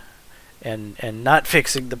band-aid and not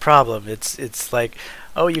fixing the problem. It's like,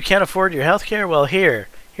 oh, you can't afford your health care? Well,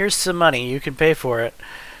 here's some money. You can pay for it.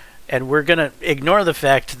 and we're going to ignore the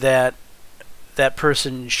fact that that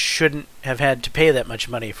person shouldn't have had to pay that much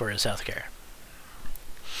money for his health care.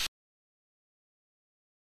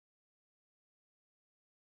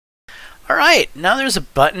 Alright, now there's a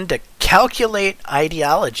button to calculate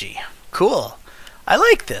ideology. Cool. I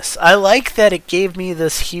like this. I like that it gave me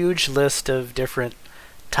this huge list of different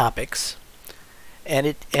topics.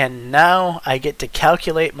 And now I get to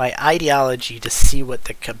calculate my ideology to see what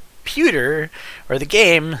the computer or the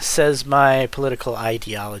game says my political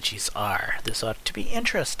ideologies are. This ought to be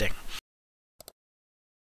interesting.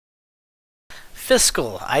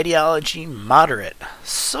 Fiscal ideology moderate.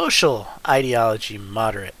 Social ideology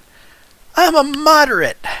moderate. I'm a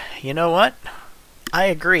moderate. You know what? I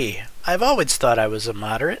agree. I've always thought I was a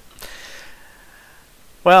moderate.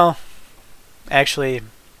 Well, actually,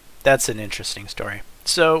 that's an interesting story.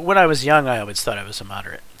 So, when I was young, I always thought I was a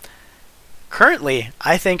moderate. Currently,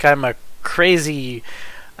 I think I'm a crazy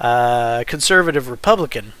conservative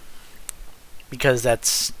Republican, because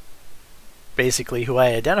that's basically who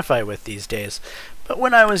I identify with these days. But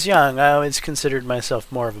when I was young, I always considered myself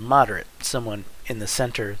more of a moderate, someone in the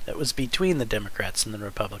center that was between the Democrats and the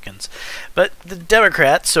Republicans. But the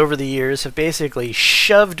Democrats, over the years, have basically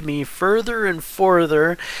shoved me further and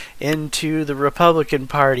further into the Republican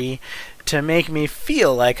Party to make me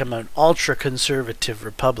feel like I'm an ultra-conservative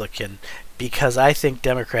Republican, because I think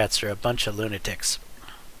Democrats are a bunch of lunatics.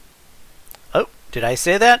 Oh, did I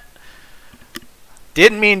say that?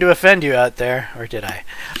 Didn't mean to offend you out there, or did I?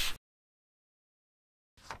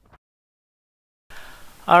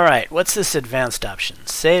 Alright, what's this advanced option?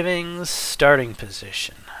 Savings, starting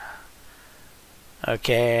position.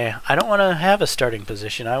 Okay, I don't want to have a starting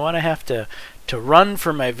position. I want to have to run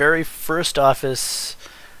for my very first office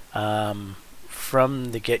from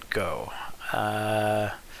the get-go.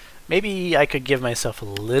 Maybe I could give myself a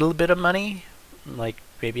little bit of money. Like,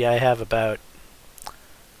 maybe I have about,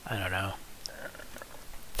 I don't know.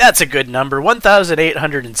 That's a good number,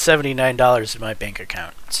 $1,879 in my bank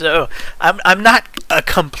account. So I'm not a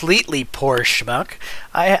completely poor schmuck.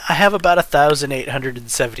 I have about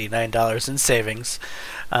 $1,879 in savings.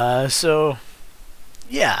 So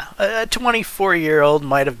yeah, a 24-year-old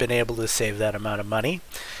might have been able to save that amount of money,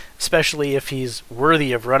 especially if he's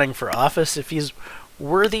worthy of running for office, if he's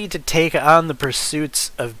worthy to take on the pursuits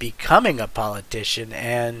of becoming a politician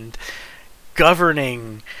and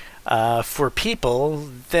governing for people.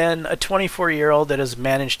 Then a 24-year-old that has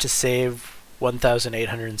managed to save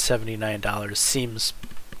 $1,879 seems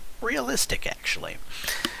realistic, actually.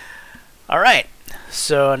 Alright,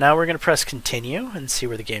 so now we're going to press continue and see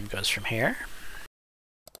where the game goes from here.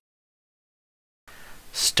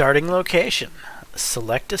 Starting location.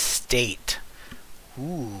 Select a state.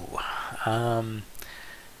 Ooh. I'm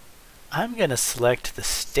going to select the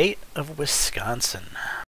state of Wisconsin.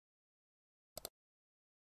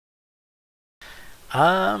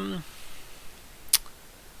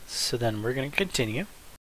 So then we're going to continue.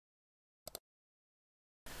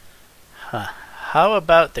 How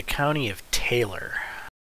about the county of Taylor?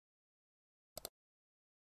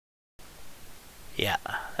 Yeah,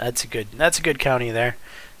 that's a good county there.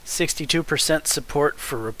 62% support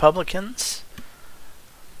for Republicans.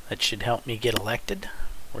 That should help me get elected.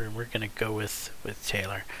 We're going to go with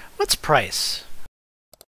Taylor. What's Price?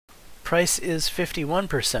 Price is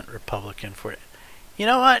 51% Republican for it. You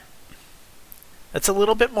know what? That's a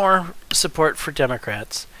little bit more support for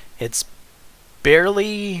Democrats. It's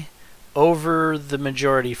barely over the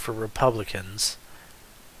majority for Republicans.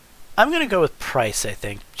 I'm going to go with Price, I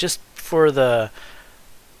think, just for the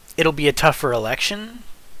it'll be a tougher election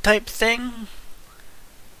type thing.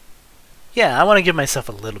 Yeah, I want to give myself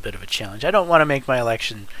a little bit of a challenge. I don't want to make my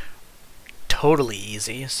election totally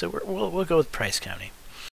easy, so we'll go with Price County.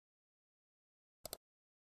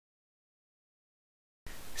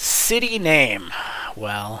 City name.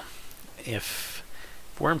 Well, if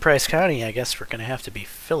we're in Price County, I guess we're going to have to be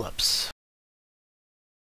Phillips.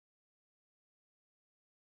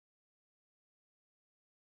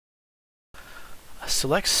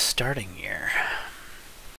 Select starting year.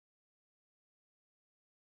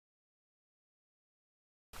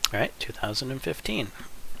 Alright, 2015.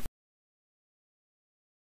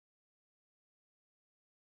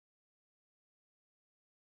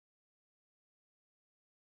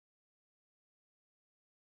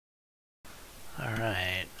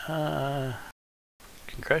 Alright,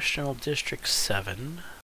 Congressional District 7,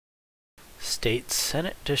 State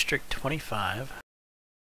Senate District 25,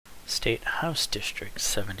 State House District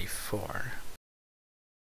 74,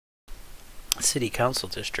 City Council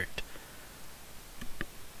District,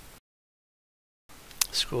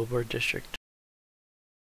 School Board District,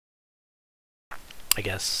 I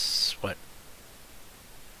guess, what?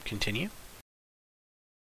 Continue?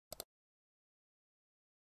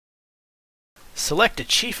 Select a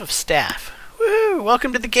chief of staff. Woo!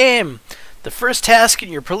 Welcome to the game. The first task in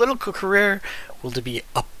your political career will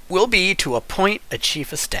be to appoint a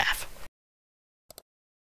chief of staff.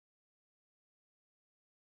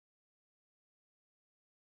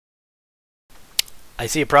 I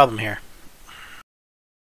see a problem here.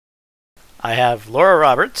 I have Laura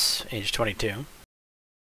Roberts, age 22.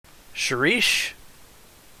 Sharish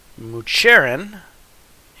Mucharan,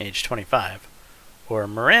 age 25. Or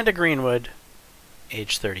Miranda Greenwood,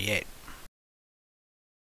 age 38.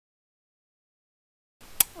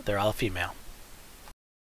 They're all female.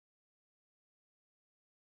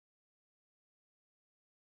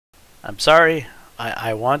 I'm sorry.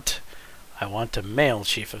 I want a male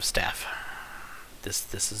chief of staff.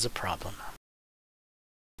 This is a problem.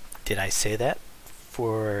 Did I say that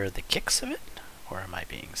for the kicks of it, or am I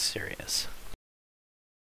being serious?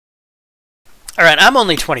 All right, I'm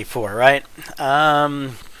only 24, right?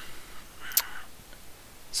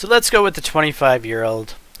 So let's go with the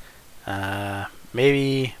 25-year-old.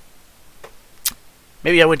 Maybe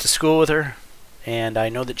I went to school with her, and I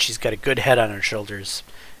know that she's got a good head on her shoulders,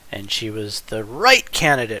 and she was the right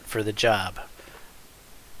candidate for the job.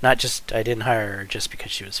 Not just, I didn't hire her just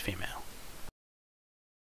because she was female.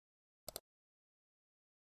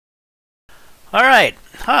 All right,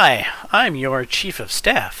 hi, I'm your chief of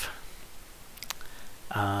staff.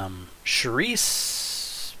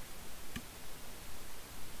 Charisse.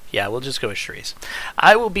 Yeah, we'll just go with Charisse.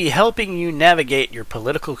 I will be helping you navigate your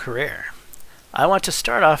political career. I want to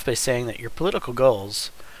start off by saying that your political goals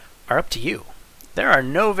are up to you. There are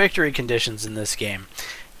no victory conditions in this game.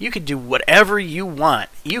 You can do whatever you want.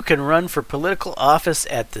 You can run for political office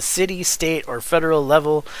at the city, state, or federal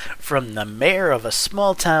level, from the mayor of a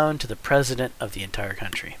small town to the president of the entire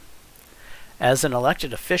country. As an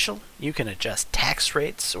elected official, you can adjust tax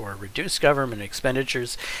rates or reduce government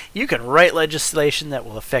expenditures. You can write legislation that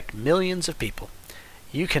will affect millions of people.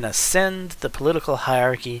 You can ascend the political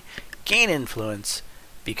hierarchy, gain influence,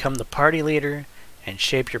 become the party leader, and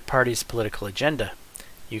shape your party's political agenda.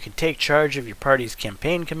 You can take charge of your party's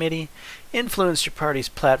campaign committee, influence your party's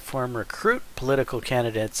platform, recruit political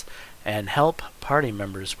candidates, and help party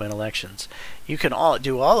members win elections. You can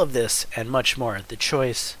do all of this and much more. The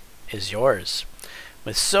choice is yours.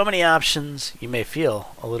 With so many options, you may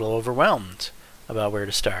feel a little overwhelmed about where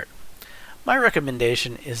to start. My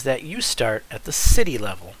recommendation is that you start at the city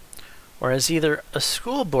level, or as either a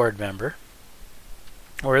school board member,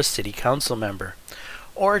 or a city council member,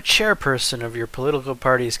 or a chairperson of your political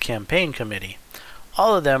party's campaign committee.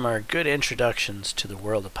 All of them are good introductions to the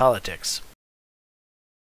world of politics.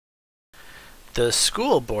 The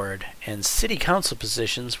school board and city council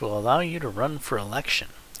positions will allow you to run for election,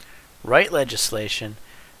 write legislation,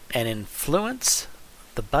 and influence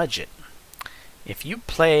the budget. If you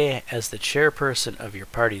play as the chairperson of your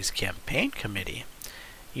party's campaign committee,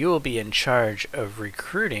 you will be in charge of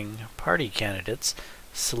recruiting party candidates,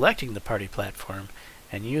 selecting the party platform,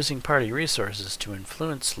 and using party resources to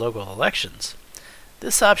influence local elections.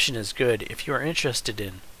 This option is good if you are interested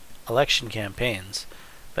in election campaigns,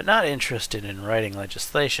 but not interested in writing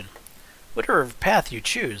legislation. Whatever path you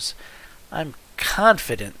choose, I'm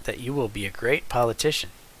confident that you will be a great politician.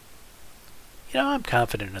 You know, I'm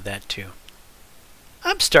confident of that too.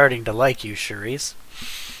 I'm starting to like you, Charisse.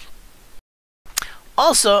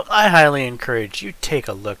 Also, I highly encourage you take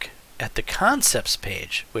a look at the Concepts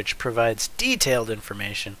page, which provides detailed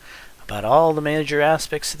information about all the major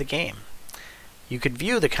aspects of the game. You can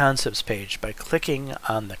view the Concepts page by clicking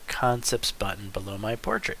on the Concepts button below my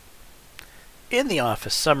portrait. In the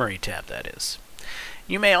Office Summary tab, that is.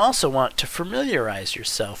 You may also want to familiarize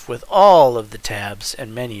yourself with all of the tabs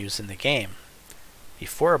and menus in the game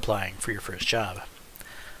before applying for your first job.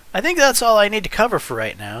 I think that's all I need to cover for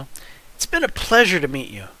right now. It's been a pleasure to meet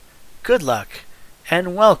you. Good luck,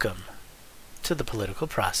 and welcome to the political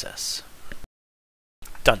process.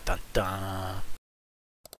 Dun dun dun.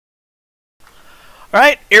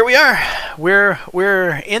 Alright, here we are.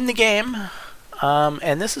 We're in the game,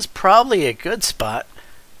 and this is probably a good spot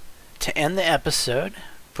to end the episode.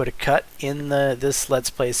 Put a cut in this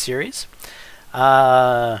Let's Play series.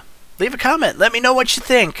 Leave a comment. Let me know what you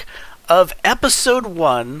think of Episode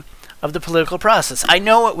 1 of the political process. I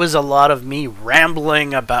know it was a lot of me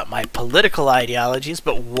rambling about my political ideologies,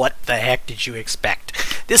 but what the heck did you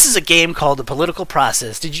expect? This is a game called The Political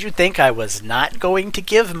Process. Did you think I was not going to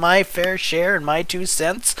give my fair share and my 2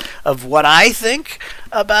 cents of what I think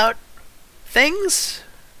about things?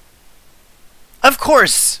 Of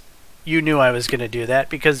course you knew I was going to do that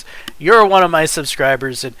because you're one of my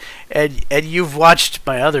subscribers and you've watched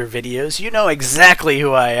my other videos. You know exactly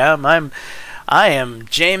who I am. I am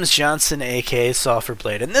James Johnson, aka Sulfur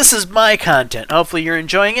Blade, and this is my content. Hopefully you're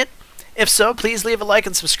enjoying it. If so, please leave a like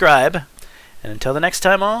and subscribe. And until the next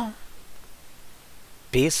time, all,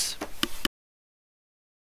 peace.